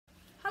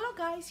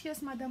guys,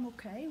 here's Madam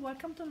OK.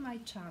 Welcome to my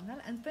channel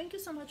and thank you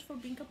so much for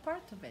being a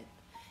part of it.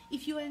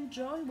 If you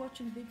enjoy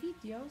watching the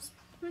videos,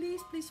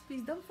 please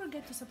don't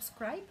forget to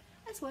subscribe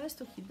as well as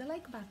to hit the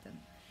like button.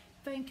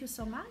 Thank you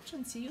so much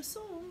and see you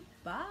soon.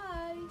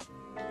 Bye!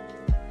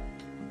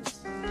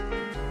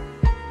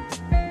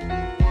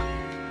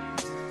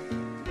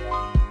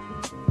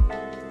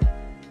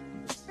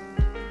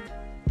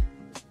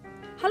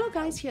 Hello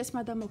guys, here's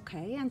Madam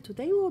OK and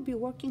today we will be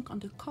working on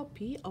the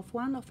copy of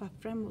one of our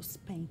famous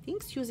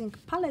paintings using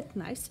palette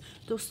knives,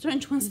 those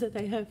strange ones that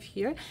I have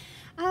here,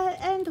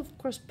 and of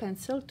course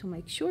pencil to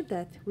make sure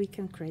that we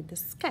can create the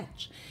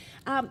sketch.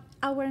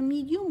 Our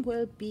medium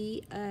will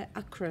be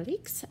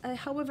acrylics,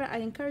 however I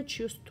encourage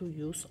you to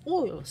use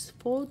oils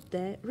for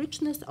the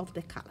richness of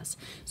the colors.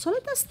 So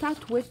let us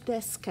start with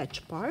the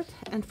sketch part,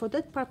 and for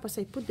that purpose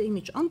I put the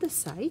image on the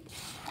side,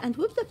 and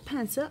with the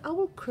pencil I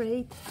will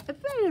create a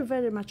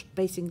very much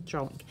basic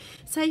drawing.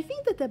 So I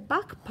think that the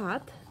back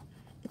part,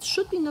 it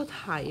should be not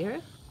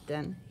higher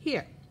than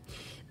here.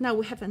 Now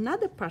we have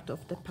another part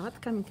of the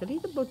part coming a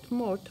little bit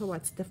more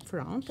towards the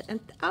front,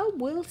 and I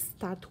will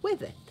start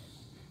with it.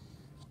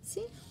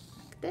 See,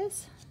 like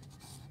this.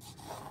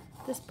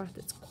 This part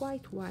is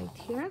quite wide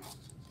here.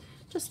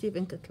 Just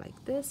leaving it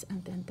like this,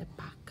 and then the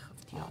back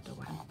of the other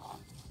one.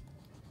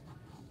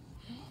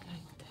 Okay,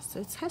 like this.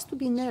 So it has to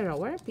be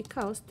narrower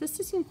because this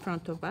is in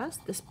front of us,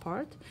 this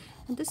part,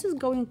 and this is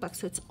going back,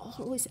 so it's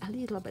always a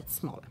little bit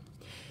smaller.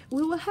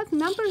 We will have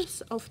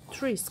numbers of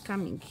trees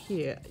coming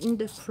here in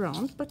the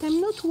front, but I'm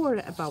not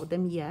worried about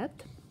them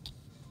yet,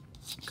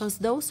 because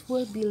those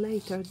will be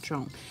later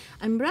drawn.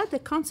 I'm rather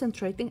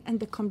concentrating on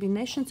the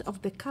combinations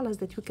of the colors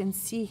that you can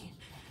see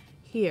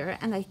here,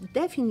 and I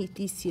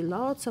definitely see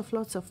lots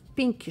of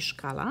pinkish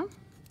color,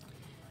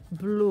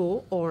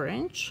 blue,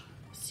 orange.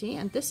 See,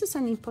 and this is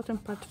an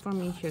important part for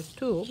me here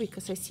too,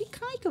 because I see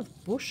kind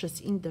of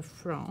bushes in the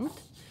front,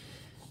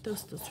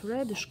 those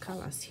reddish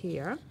colors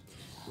here.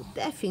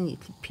 Definitely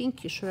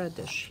pinkish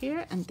reddish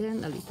here, and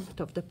then a little bit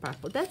of the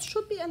purple. That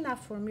should be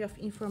enough for me of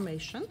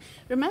information.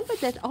 Remember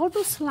that all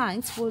those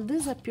lines will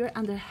disappear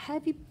under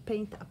heavy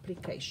paint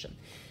application.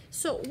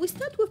 So we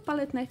start with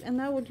palette knife,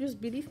 and I will use,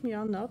 believe me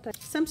or not,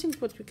 something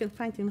what you can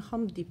find in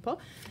Home Depot.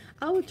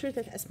 I will treat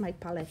it as my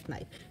palette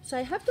knife. So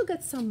I have to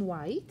get some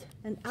white,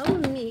 and I will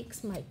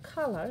mix my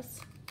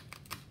colors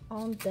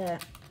on the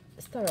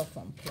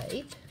styrofoam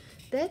plate.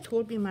 That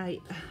will be my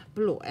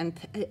blue, and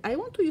I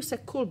want to use a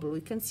cool blue.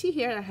 You can see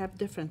here I have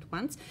different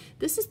ones.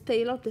 This is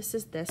tailored, this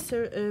is the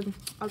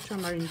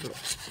ultramarine blue.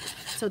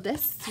 So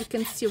this, you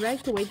can see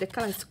right away the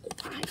color is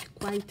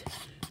quite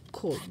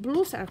cool.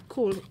 Blues are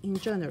cool in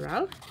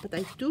general, but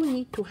I do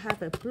need to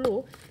have a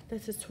blue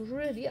that is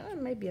really,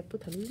 maybe I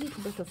put a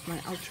little bit of my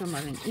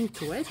ultramarine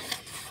into it.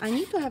 I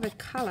need to have a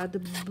color, the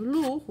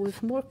blue,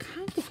 with more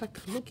kind of like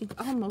looking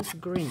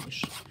almost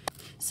greenish.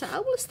 So I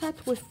will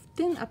start with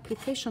thin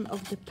application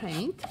of the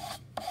paint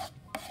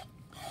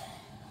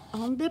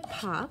on the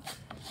pot,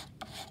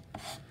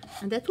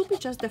 and that will be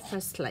just the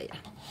first layer.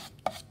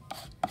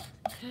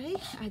 Okay,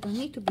 I don't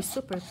need to be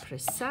super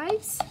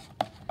precise.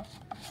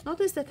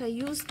 Notice that I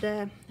use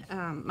the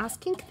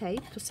masking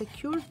tape to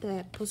secure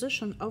the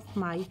position of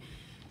my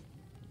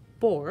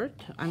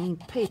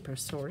paper,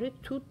 sorry,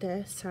 to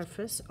the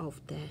surface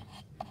of the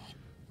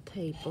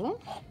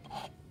table.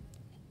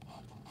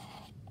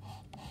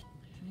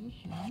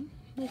 Here.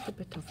 A little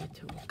bit of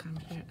it will come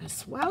here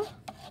as well.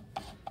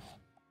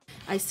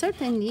 I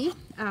certainly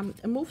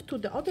move to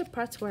the other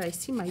parts where I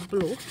see my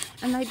blue,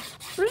 and I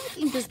bring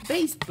in this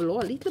base blue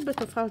a little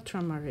bit of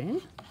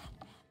ultramarine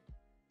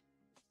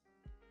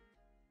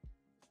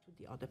to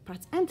the other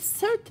parts, and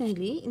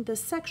certainly in the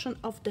section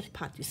of the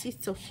pot. You see,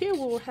 so here we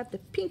will have the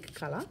pink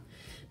color,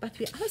 but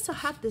we also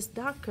have this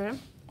darker,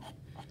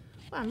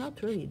 well,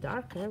 not really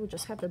darker, we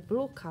just have a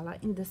blue color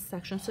in this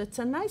section. So it's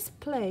a nice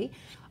play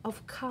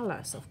of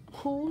colors, of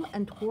cool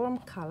and warm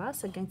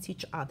colors against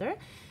each other,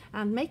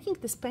 and making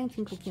this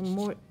painting looking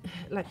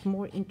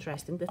more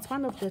interesting. That's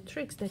one of the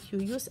tricks that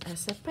you use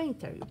as a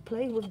painter. You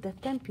play with the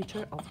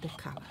temperature of the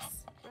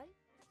colors,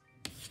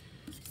 right?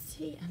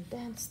 See, and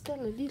then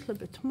still a little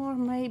bit more,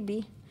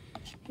 maybe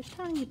a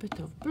tiny bit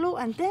of blue,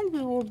 and then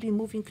we will be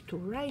moving to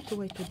right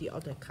away to the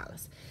other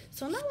colors.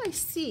 So now I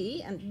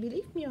see, and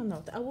believe me or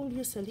not, I will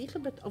use a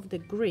little bit of the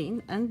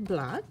green and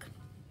black,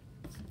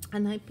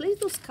 and I place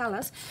those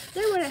colors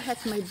there where I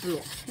have my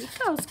blue,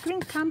 because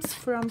green comes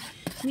from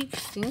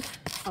mixing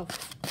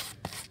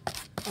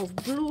of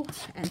blue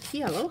and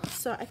yellow,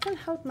 so I can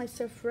help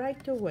myself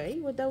right away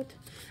without,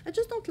 I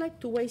just don't like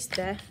to waste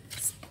the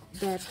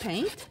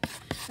paint,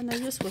 and I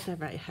use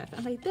whatever I have,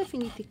 and I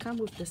definitely come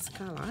with this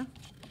color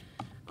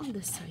on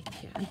the side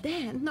here, and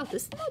then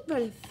notice not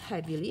very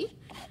heavily,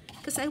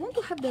 because I want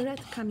to have the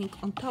red coming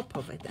on top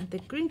of it and the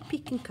green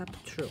picking up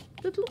through.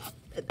 It looks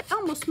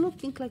almost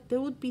looking like there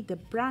would be the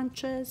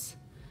branches.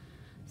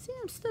 See,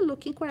 I'm still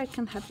looking where I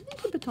can have a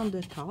little bit on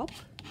the top.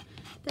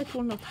 That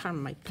will not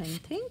harm my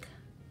painting.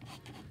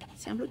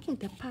 See, I'm looking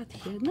at the pot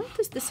here.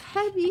 Notice this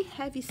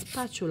heavy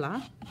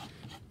spatula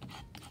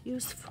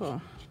used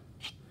for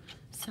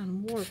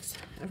some works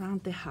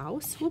around the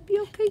house will be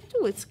okay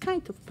too. It's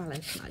kind of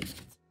palette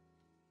knife.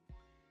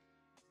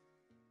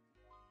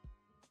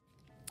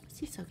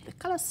 See, so the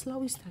colors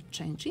slowly start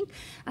changing.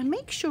 And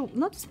make sure,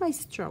 notice my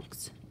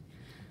strokes.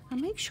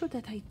 And make sure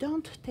that I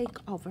don't take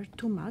over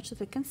too much,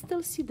 that I can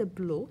still see the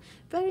blue.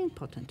 Very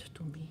important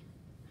to me.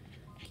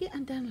 Okay,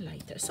 and then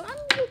later. So I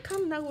will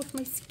come now with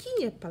my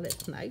skinnier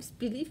palette knives,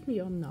 believe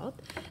me or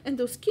not. And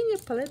those skinnier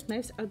palette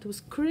knives are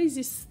those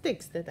crazy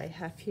sticks that I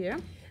have here.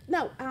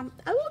 Now,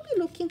 I will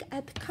be looking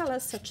at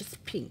colors such as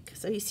pink.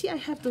 So you see I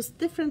have those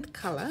different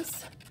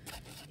colors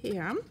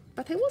here,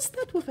 but I will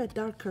start with a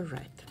darker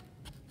red.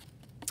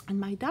 And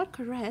my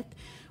darker red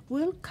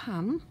will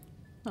come,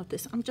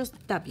 notice, I'm just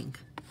dabbing.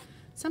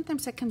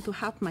 Sometimes I can do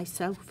help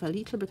myself with a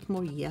little bit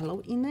more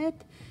yellow in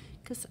it,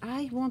 because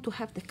I want to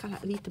have the color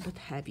a little bit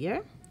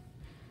heavier.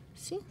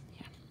 See?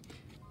 Yeah.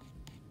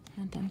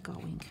 And then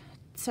going.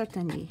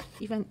 Certainly,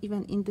 even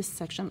in this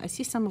section, I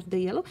see some of the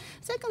yellow,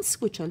 so I can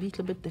switch a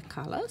little bit the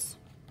colors.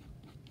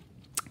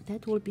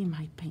 That will be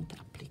my paint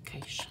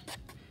application.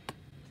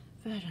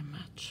 Very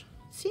much.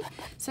 See?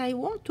 So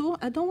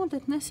I don't want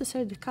that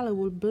necessarily the color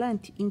will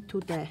blend into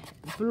the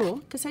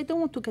blue, because I don't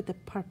want to get a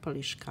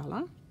purplish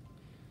color.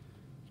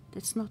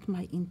 That's not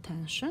my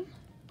intention.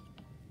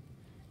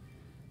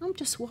 I'm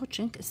just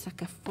watching, it's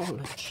like a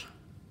foliage.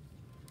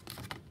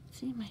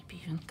 See,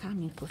 maybe even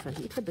coming with a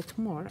little bit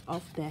more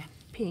of the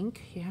pink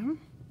here.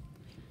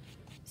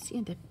 See,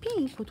 in the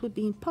pink, what would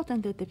be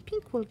important that the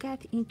pink will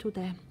get into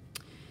the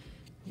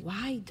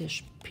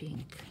whitish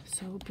pink.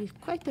 So it will be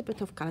quite a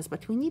bit of colors,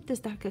 but we need this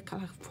darker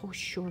color for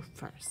sure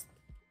first.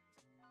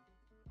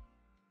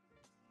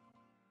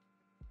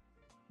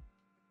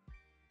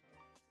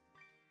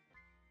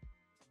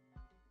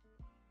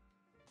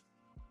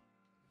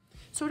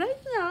 So right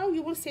now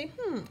you will say,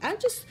 I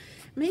just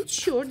made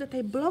sure that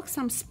I block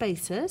some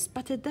spaces,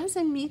 but it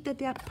doesn't mean that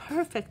they are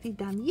perfectly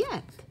done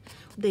yet.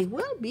 They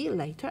will be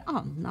later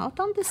on, not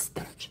on the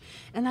stage.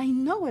 And I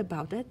know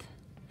about it,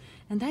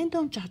 and I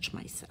don't judge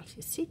myself.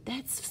 You see,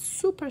 that's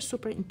super,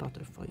 super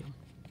important for you,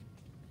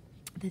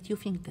 that you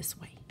think this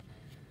way.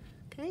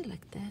 Okay,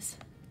 like this.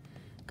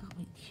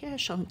 Going here,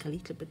 showing a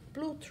little bit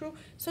blue through.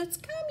 So it's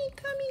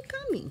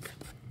coming.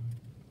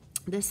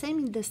 The same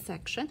in this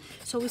section.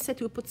 So we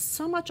said we put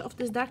so much of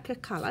this darker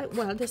color.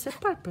 Well, there's a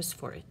purpose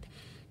for it.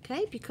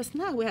 Okay, because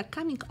now we are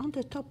coming on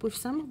the top with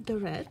some of the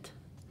red,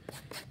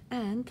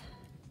 and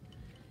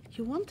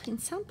you want in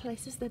some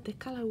places that the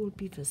color will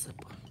be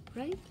visible,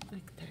 right?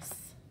 Like this.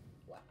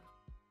 Wow.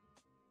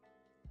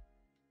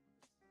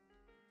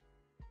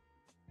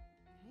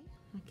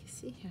 Okay,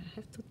 see here, I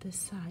have to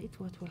decide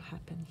what will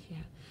happen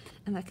here.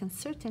 And I can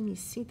certainly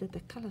see that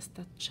the colors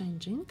start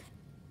changing.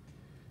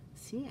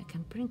 See, I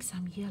can bring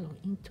some yellow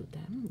into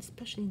them,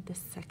 especially in this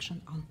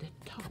section on the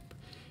top.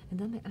 And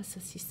then I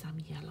also see some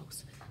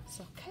yellows.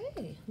 So,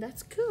 okay,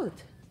 that's good.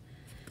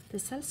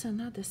 There's also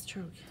another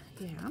stroke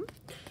here.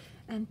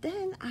 And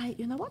then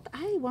you know what?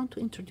 I want to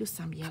introduce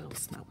some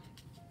yellows now,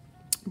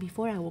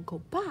 before I will go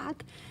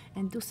back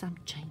and do some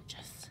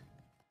changes.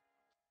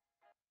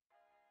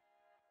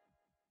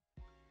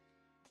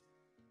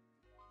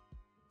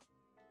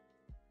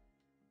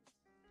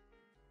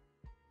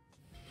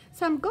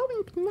 So I'm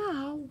going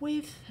now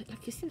with,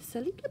 like you see, it's a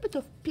little bit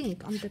of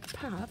pink on the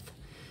path.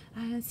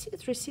 And see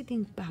it's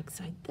receding back,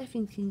 so I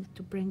definitely need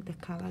to bring the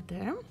color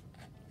there.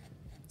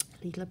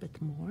 A little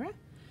bit more.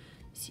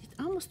 See, it's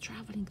almost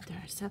traveling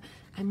there. So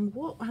I'm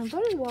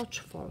very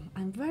watchful.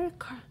 I'm very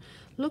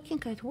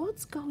looking at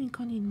what's going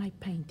on in my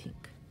painting.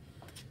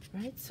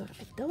 Right? So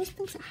those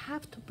things I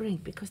have to bring,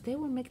 because they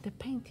will make the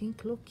painting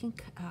looking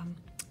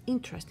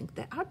interesting.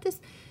 The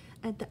artist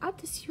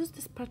used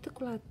this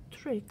particular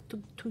trick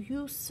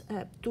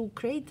to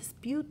create this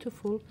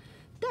beautiful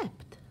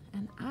depth,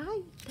 and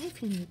I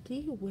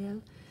definitely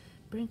will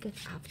bring it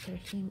after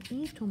him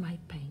into my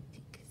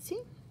painting.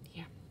 See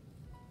here,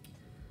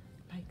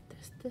 like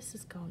this. This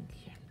is going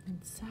here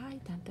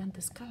inside, and then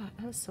this color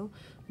also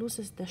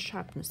loses the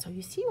sharpness. So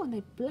you see, when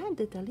I blend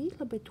it a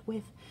little bit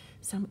with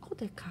some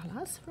other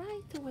colors,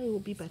 right away it will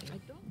be better.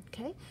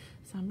 Okay,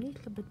 so I'm a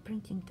little bit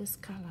bringing this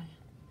color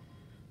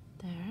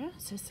there,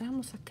 so it's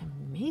almost like a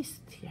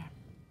mist here.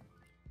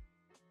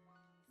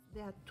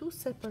 There are two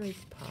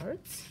separate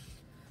parts.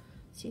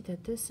 See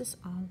that this is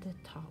on the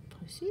top.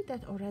 You see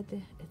that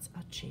already it's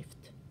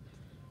achieved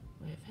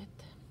with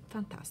it.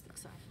 Fantastic.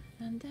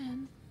 And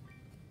then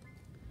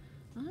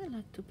I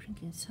like to bring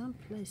in some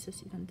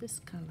places even this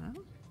color.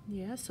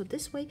 Yeah, so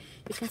this way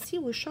you can see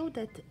we show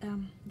that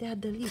there are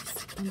the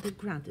leaves on the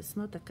ground. It's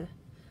not like a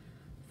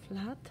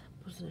flat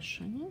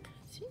positioning.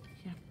 See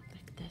here,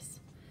 like this.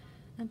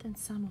 And then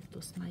some of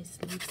those nice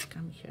leaves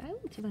come here. I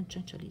would even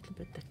change a little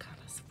bit the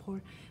colors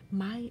for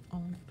my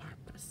own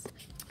purpose.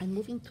 I'm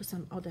moving to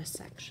some other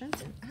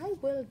sections, and I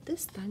will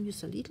this time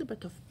use a little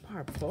bit of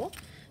purple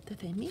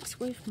that I mix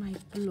with my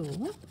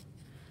blue.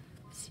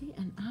 See,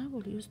 and I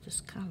will use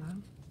this color,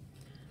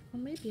 or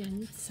maybe I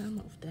need some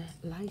of the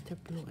lighter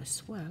blue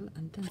as well,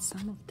 and then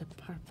some of the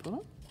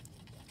purple.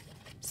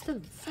 Still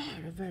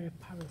very, very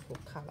powerful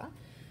color.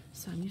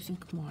 So I'm using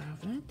more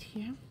of it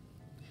here.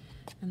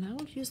 And I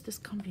will use this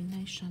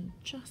combination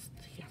just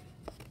here.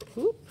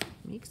 Whoop,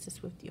 mix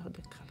this with the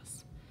other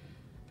colors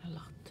a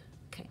lot.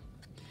 Okay,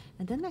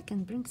 and then I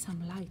can bring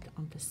some light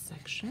on this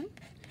section.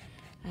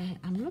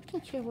 I'm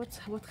looking here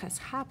what has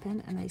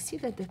happened, and I see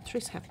that the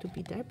trees have to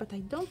be there, but I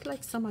don't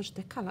like so much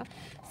the color,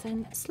 so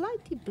I'm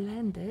slightly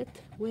blended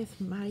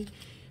with my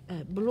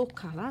blue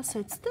color, so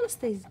it still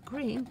stays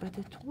green, but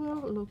it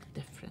will look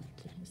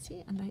differently. You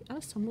see, and I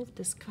also move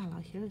this color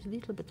here a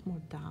little bit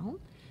more down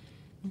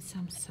in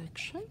some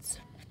sections.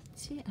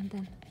 See, and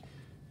then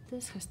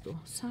this has to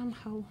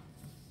somehow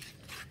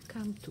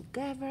come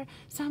together.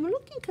 So I'm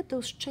looking at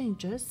those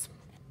changes,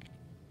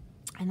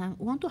 and I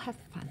want to have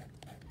fun.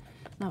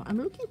 Now I'm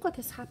looking what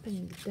is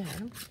happening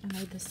there, and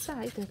I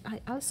decide that I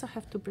also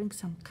have to bring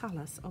some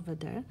colors over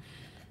there,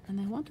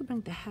 and I want to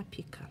bring the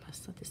happy colors.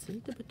 So there's a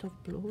little bit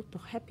of blue to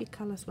happy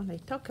colors. When I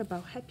talk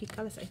about happy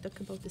colors, I talk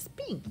about this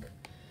pink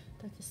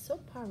that is so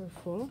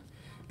powerful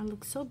and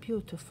looks so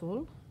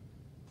beautiful.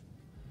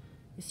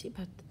 You see,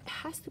 but it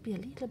has to be a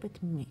little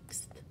bit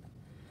mixed,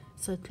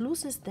 so it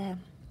loses the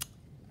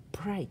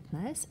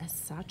brightness as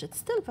such. It's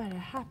still very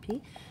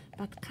happy,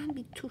 but can't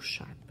be too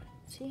sharp.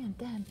 See, and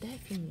then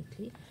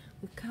definitely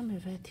we come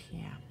with it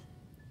here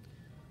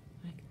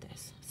like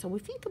this. So we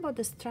think about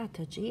the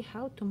strategy,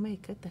 how to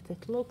make it that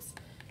it looks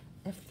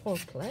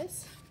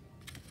effortless,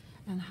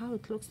 and how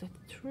it looks that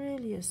it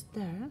really is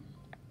there,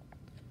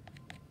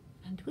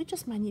 and we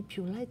just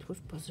manipulate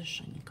with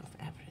positioning of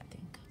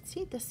everything.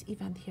 See, this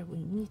event here,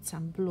 we need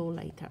some blue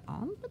later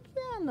on, but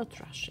we are not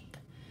rushing.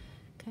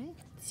 Okay,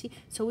 see,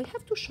 so we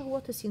have to show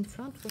what is in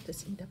front, what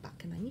is in the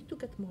back, and I need to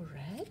get more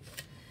red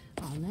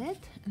on it,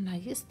 and I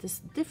use this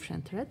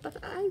different red, but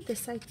I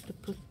decided to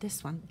put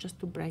this one just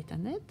to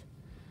brighten it.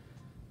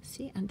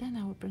 See, and then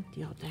I will bring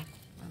the other.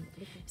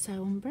 So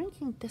I'm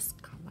bringing this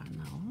color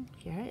now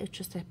here. It's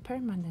just a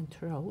permanent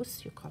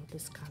rose, you call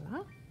this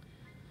color,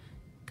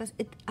 because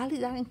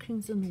Alizarin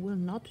Crimson will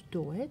not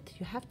do it.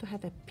 You have to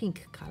have a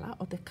pink color,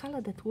 or the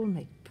color that will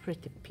make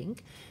pretty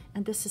pink,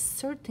 and this is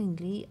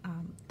certainly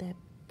the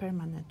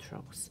permanent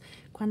rose.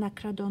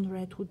 Quinacridone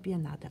red would be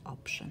another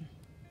option.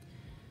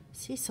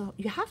 See, so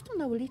you have to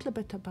know a little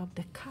bit about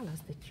the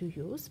colors that you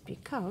use,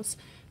 because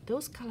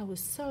those colors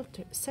will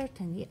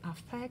certainly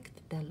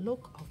affect the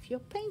look of your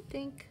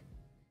painting.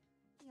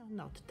 Or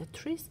not, the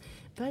trees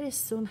very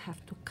soon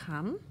have to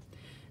come.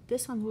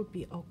 This one will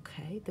be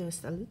okay.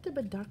 There's a little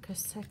bit darker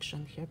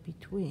section here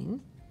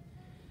between.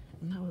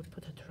 Now we'll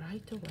put it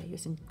right away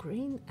using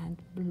green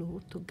and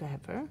blue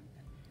together.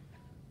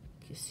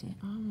 You see,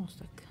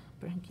 almost like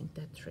bringing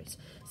that trees.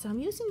 So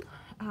I'm using,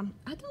 I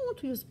don't want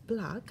to use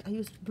black, I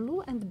use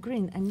blue and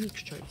green, a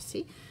mixture, you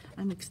see.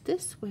 I mix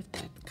this with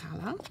that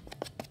color,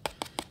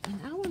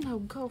 and I will now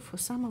go for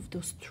some of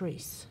those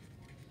trees.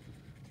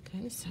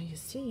 Okay, so you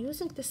see,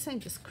 using the same,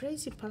 this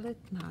crazy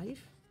palette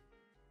knife.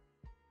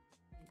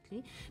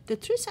 The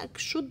trees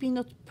should be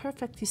not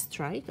perfectly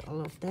straight,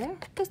 all of them,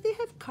 because they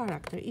have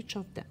character, each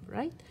of them,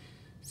 right?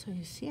 So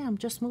you see, I'm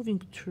just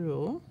moving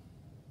through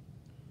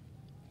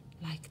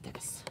like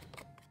this.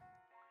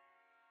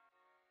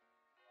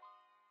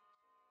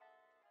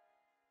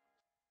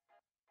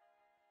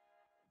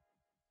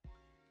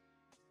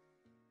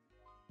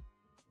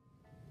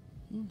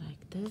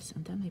 Like this,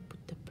 and then I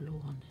put the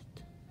blue on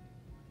it.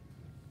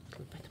 A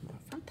little bit more.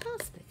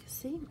 Fantastic,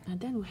 see?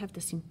 And then we have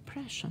this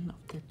impression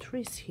of the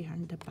trees here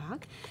in the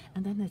back,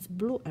 and then it's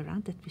blue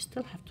around that we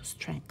still have to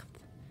strengthen.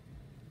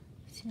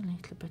 See, a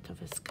little bit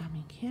of it's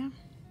coming here.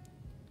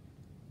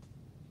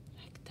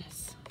 Like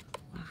this.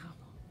 Wow.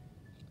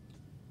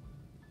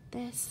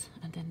 This,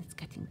 and then it's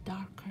getting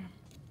darker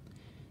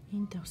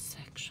in those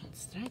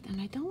sections, right? And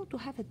I don't want to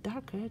have it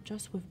darker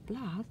just with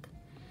black.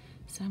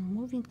 So I'm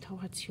moving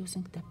towards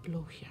using the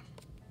blue here,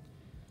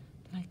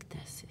 like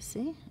this, you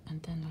see,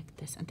 and then like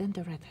this, and then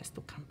the red has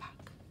to come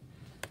back.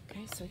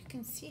 Okay, so you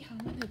can see how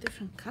many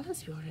different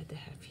colors you already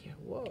have here.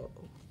 Whoa!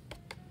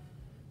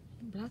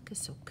 Black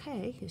is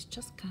okay, it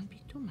just can't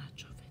be too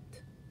much of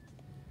it.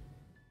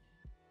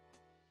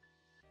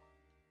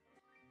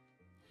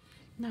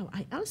 Now,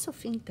 I also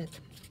think that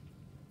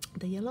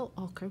the yellow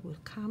ochre will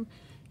come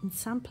in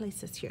some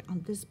places here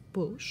on this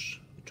bush,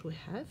 which we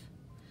have,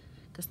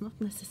 because not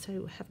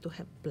necessarily we have to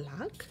have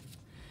black.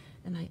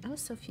 And I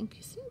also think,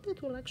 you see,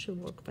 that will actually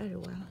work very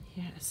well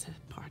here as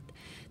a part.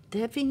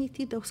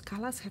 Definitely those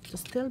colors have to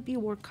still be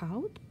worked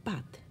out,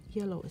 but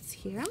yellow is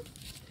here.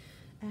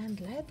 And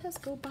let us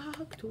go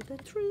back to the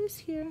trees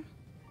here.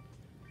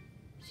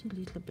 See a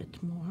little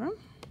bit more.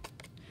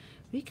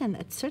 We can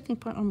at certain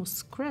point almost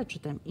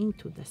scratch them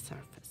into the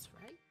surface,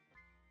 right?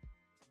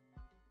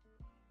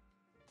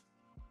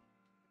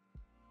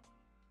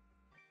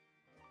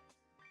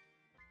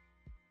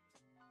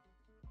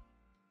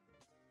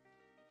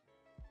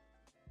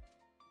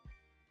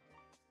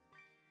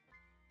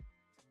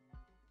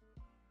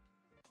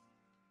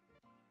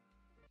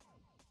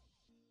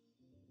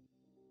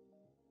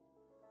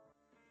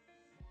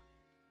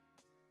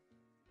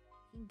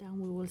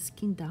 Down, we will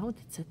skin down,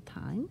 it's a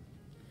time.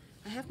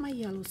 I have my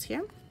yellows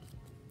here,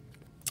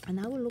 And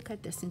I will look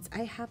at this since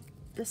I have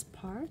this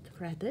part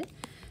ready.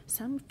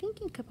 So I'm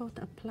thinking about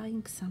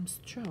applying some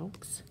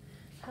strokes,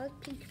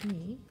 helping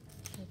me,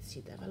 let's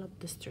see, develop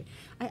this tree.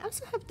 I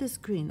also have this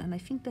green, and I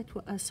think that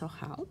will also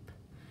help.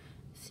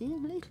 See, a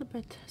little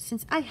bit,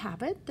 since I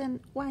have it, then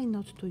why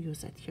not to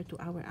use it here to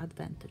our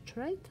advantage,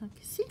 right?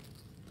 Okay, see,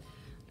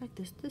 like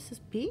this. This is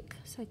big,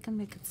 so I can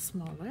make it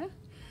smaller.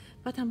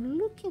 But I'm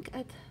looking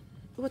at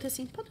what is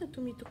important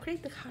to me to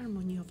create the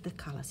harmony of the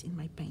colors in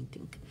my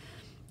painting.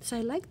 So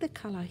I like the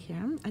color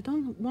here. I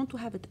don't want to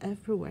have it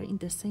everywhere in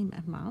the same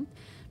amount,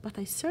 but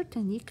I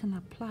certainly can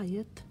apply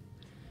it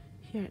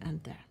here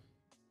and there.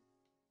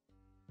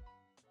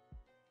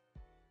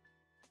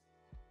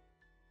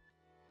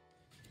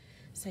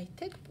 So I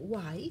take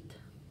whitish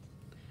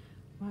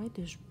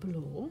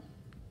blue,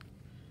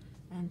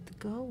 and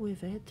go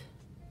with it,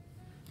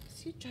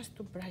 see, just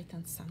to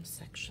brighten some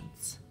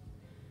sections.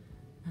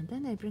 And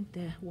then I bring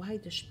the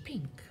whitish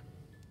pink.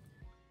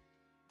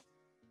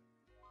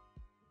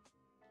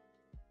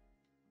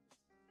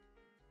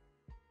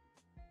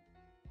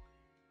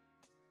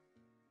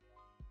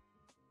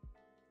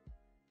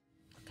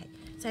 Okay,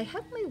 so I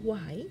have my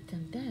white,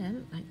 and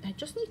then I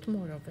just need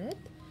more of it.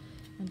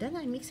 And then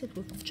I mix it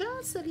with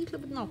just a little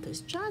bit,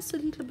 notice, just a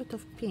little bit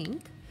of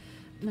pink.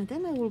 And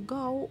then I will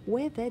go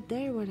with it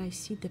there where I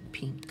see the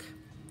pink.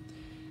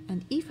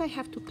 And if I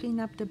have to clean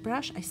up the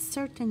brush, I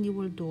certainly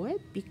will do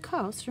it,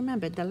 because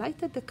remember, the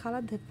lighter the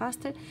color, the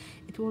faster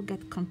it will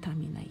get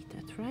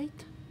contaminated,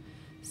 right?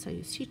 So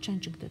you see,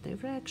 changing the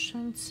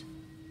directions,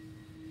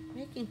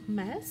 making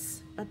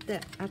mess, but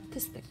the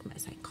artistic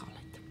mess, I call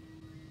it.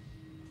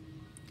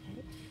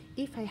 Okay.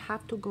 If I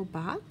have to go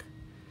back,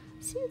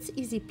 see, it's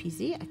easy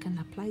peasy, I can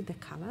apply the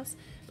colors,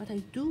 but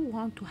I do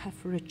want to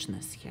have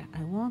richness here.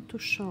 I want to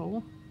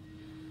show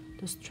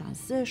those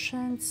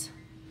transitions,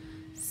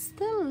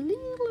 still a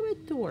little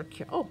bit to work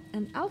here. Oh,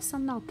 and also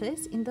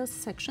notice in those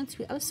sections,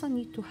 we also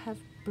need to have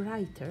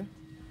brighter,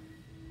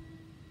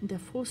 the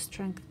full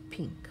strength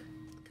pink.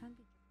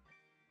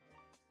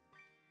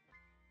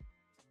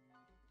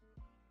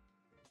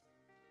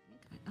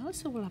 I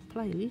also will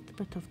apply a little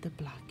bit of the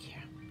black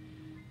here.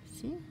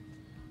 See?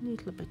 A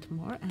little bit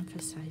more,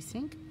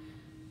 emphasizing,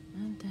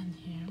 and then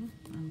here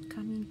I'm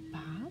coming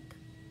back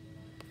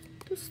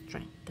to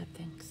strengthen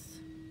things.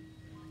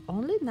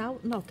 Only now,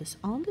 notice,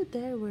 only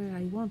there where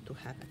I want to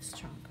have it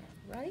stronger,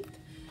 right?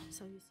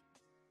 So you see,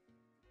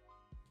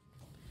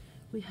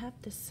 we have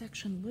this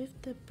section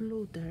with the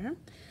blue there,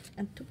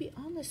 and to be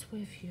honest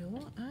with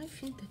you, I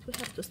think that we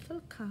have to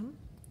still come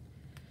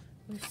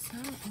with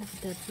some of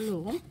the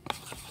blue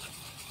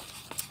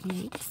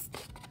mixed.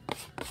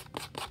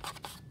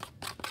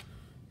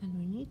 And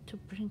we need to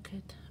bring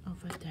it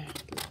over there,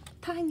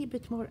 tiny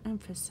bit more,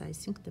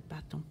 emphasizing the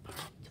bottom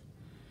part.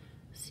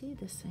 See,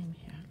 the same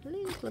here, a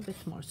little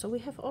bit more. So we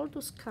have all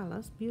those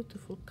colors,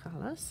 beautiful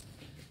colors.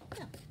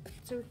 Yeah.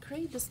 So we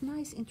create this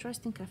nice,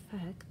 interesting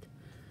effect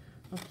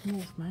of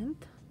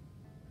movement.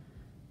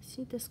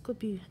 See, this could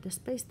be the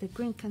space, the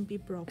green can be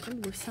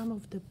broken with some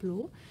of the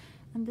blue.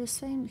 And the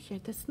same here,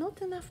 that's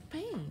not enough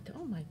paint.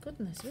 Oh my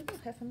goodness, we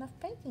don't have enough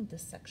paint in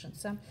this section.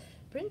 So I'm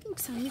bringing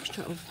some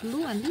mixture of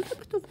blue and a little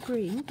bit of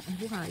green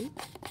and white.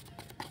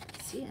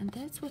 See, and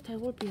that's what I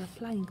will be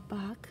applying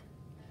back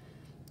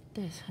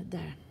there.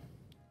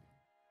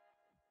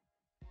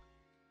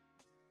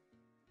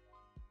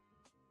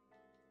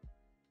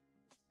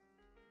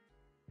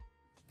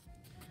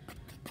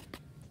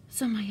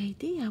 So my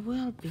idea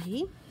will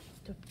be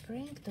to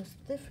bring those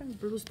different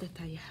blues that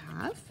I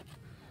have,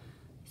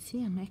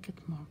 see, and make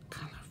it more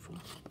colorful.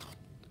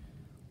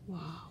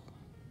 Wow.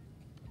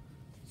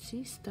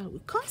 See, still we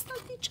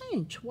constantly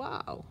change.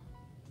 Wow.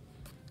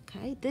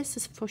 Okay, this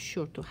is for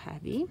sure too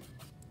heavy,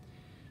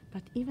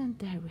 but even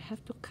there we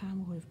have to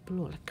come with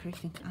blue, like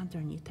creating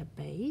underneath a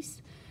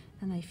base,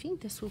 and I think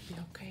this will be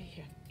okay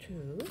here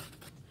too.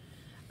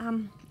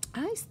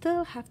 I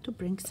still have to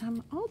bring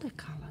some other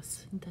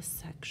colors in this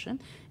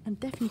section, and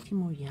definitely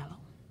more yellow.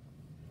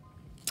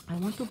 I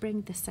want to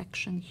bring the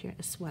section here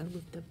as well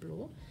with the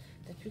blue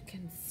that we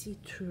can see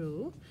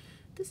through.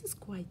 This is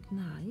quite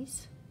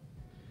nice,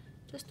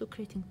 just to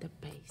creating the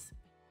base.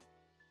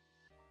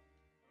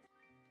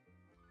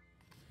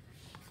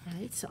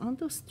 Right, so on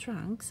those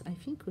trunks, I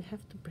think we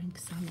have to bring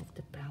some of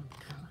the brown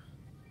color.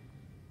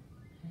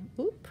 And,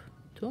 oop,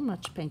 too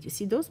much paint. You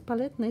see, those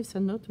palette knives are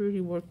not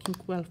really working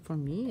well for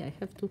me. I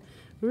have to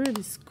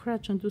really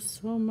scratch and do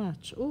so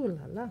much. Oh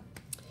la la.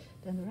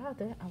 Then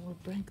rather, I will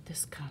bring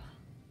this color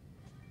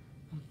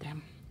on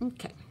them.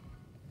 Okay.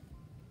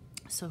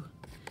 So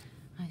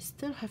I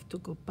still have to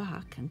go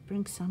back and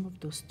bring some of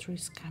those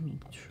trees coming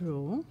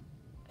through.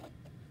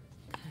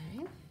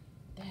 Okay.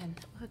 Then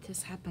what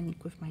is happening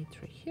with my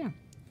tree here?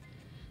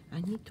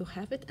 I need to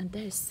have it, and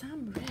there is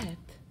some red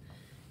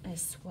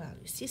as well.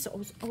 You see,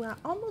 so we are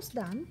almost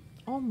done.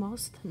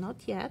 Almost, not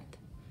yet.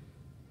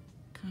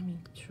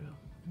 Coming through,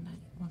 and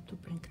I want to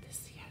bring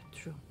this here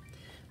through.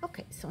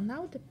 Okay, so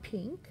now the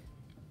pink,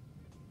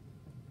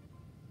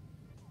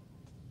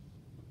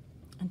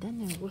 and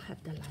then I will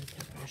have the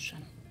lighter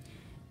version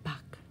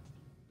back.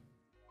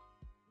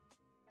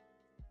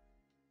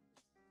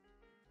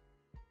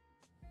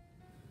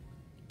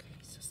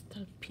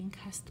 Still pink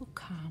has to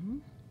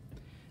come.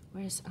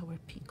 Where's our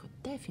pink? Oh,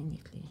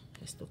 definitely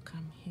has to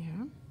come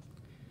here.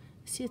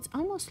 See, it's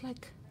almost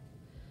like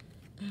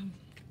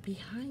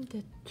behind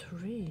the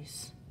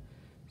trees.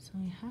 So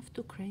you have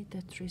to create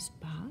the trees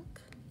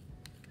back.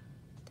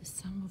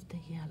 Some of the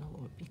yellow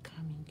will be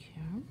coming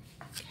here.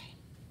 Okay.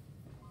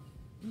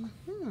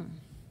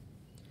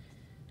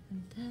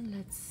 And then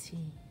let's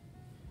see.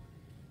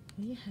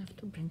 We have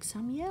to bring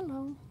some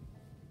yellow.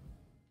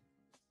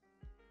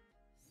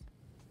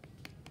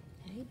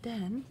 Okay,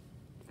 then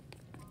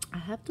I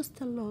have to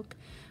still look.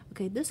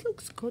 Okay, this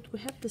looks good. We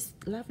have this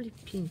lovely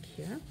pink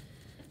here.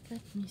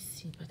 Let me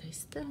see, but I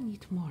still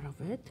need more of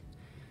it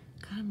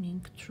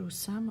coming through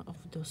some of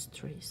those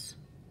trees.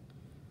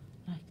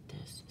 Like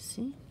this,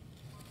 see?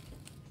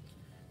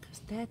 Because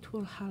that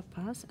will help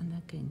us, and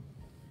again,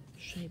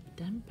 shape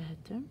them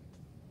better.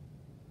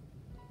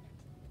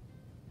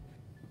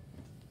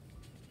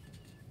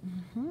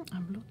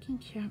 I'm looking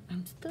here.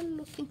 I'm still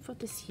looking for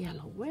this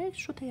yellow. Where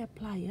should I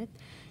apply it?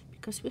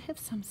 Because we have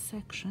some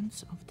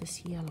sections of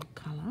this yellow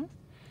color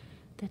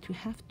that we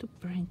have to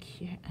bring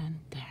here and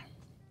there.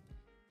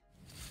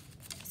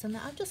 So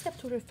now I just have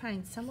to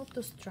refine some of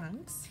those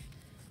trunks,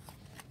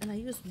 and I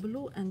use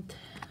blue and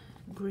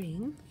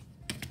green.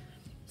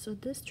 So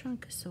this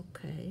trunk is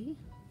okay.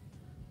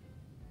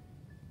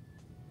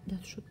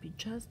 That should be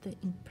just the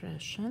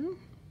impression,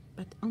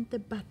 but on the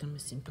bottom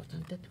is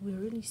important that we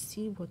really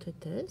see what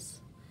it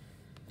is.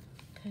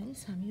 Okay,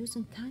 so I'm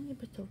using a tiny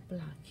bit of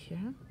black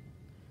here.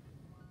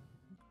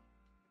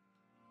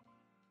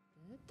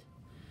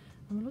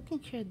 I'm looking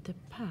here at the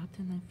pot,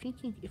 and I'm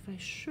thinking if I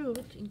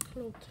should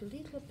include a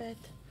little bit.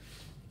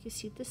 You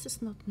see, this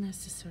is not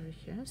necessary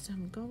here, so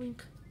I'm going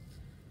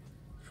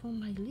for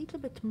my little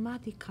bit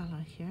muddy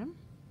color here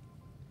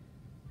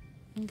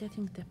and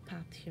getting the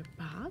pot here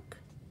back,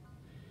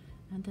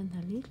 and then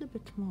a little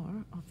bit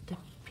more of the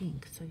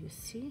pink. So you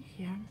see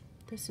here,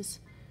 this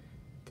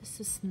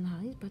is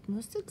nice, but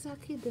not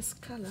exactly this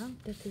color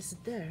that is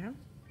there.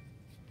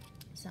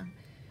 So I'm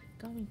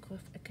going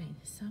with again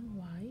some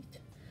white,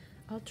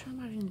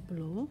 ultramarine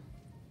blue,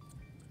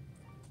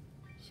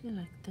 see,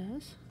 like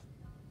this,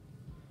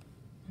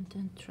 and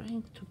then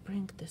trying to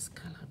bring this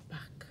color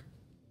back.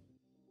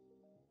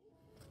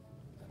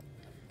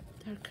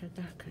 Darker,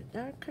 darker,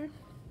 darker,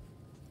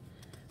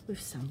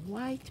 with some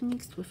white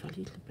mixed with a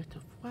little bit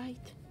of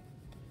white.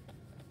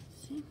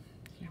 See,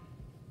 here.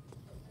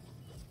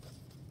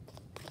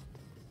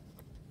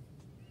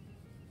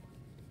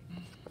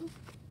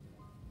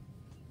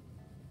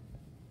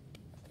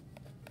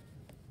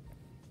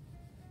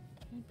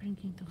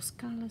 Bringing those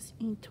colors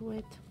into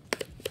it.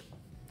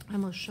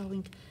 I'm also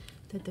showing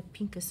that the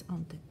pink is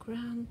on the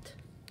ground.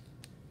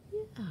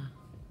 Yeah,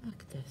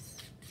 like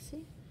this.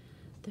 See?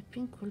 The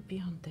pink will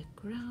be on the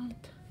ground.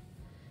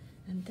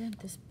 And then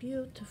this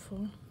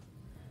beautiful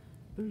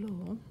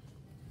blue.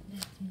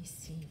 Let me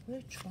see,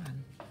 which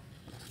one?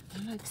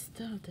 I like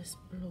still this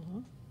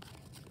blue.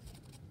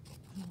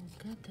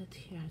 I'll get it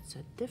here. It's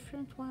a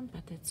different one,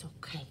 but it's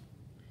okay.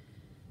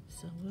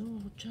 So we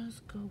will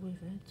just go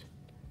with it.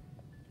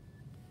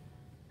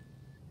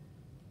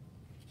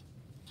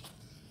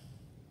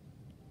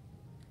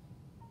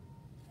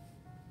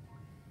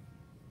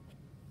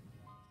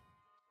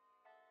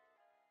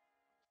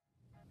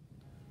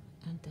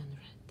 And then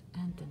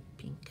red, and then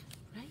pink,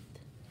 right?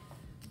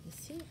 You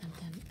see, and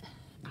then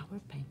our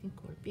painting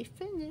will be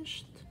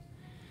finished.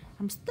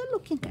 I'm still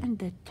looking at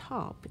the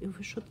top. If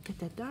we should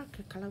get a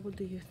darker color, what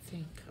do you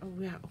think? Oh,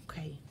 we are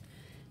okay.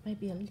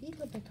 Maybe a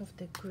little bit of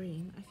the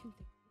green. I think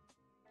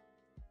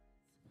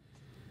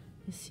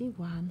you see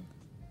one,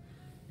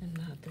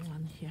 another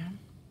one here.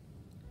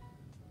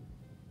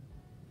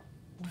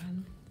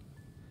 One,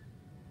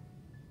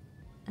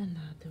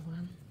 another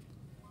one.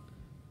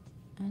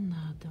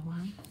 Another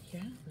one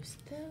here. We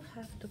still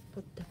have to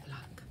put the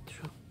black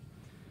through.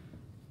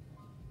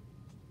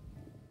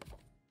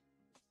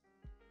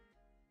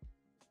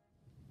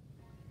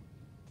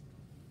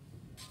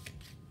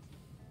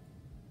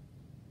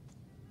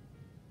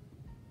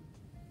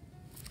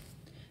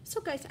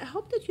 So guys, I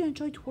hope that you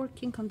enjoyed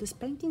working on this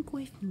painting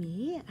with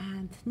me,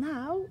 and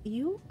now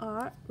you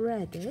are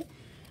ready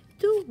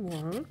to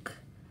work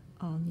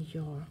on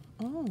your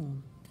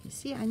own. You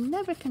see, I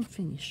never can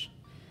finish.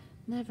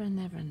 Never,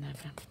 never,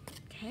 never.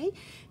 Okay,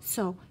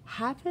 so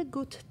have a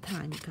good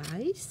time,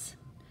 guys,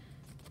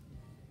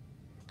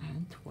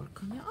 and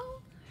work on your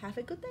own. Have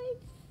a good day.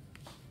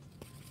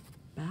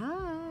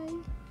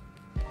 Bye.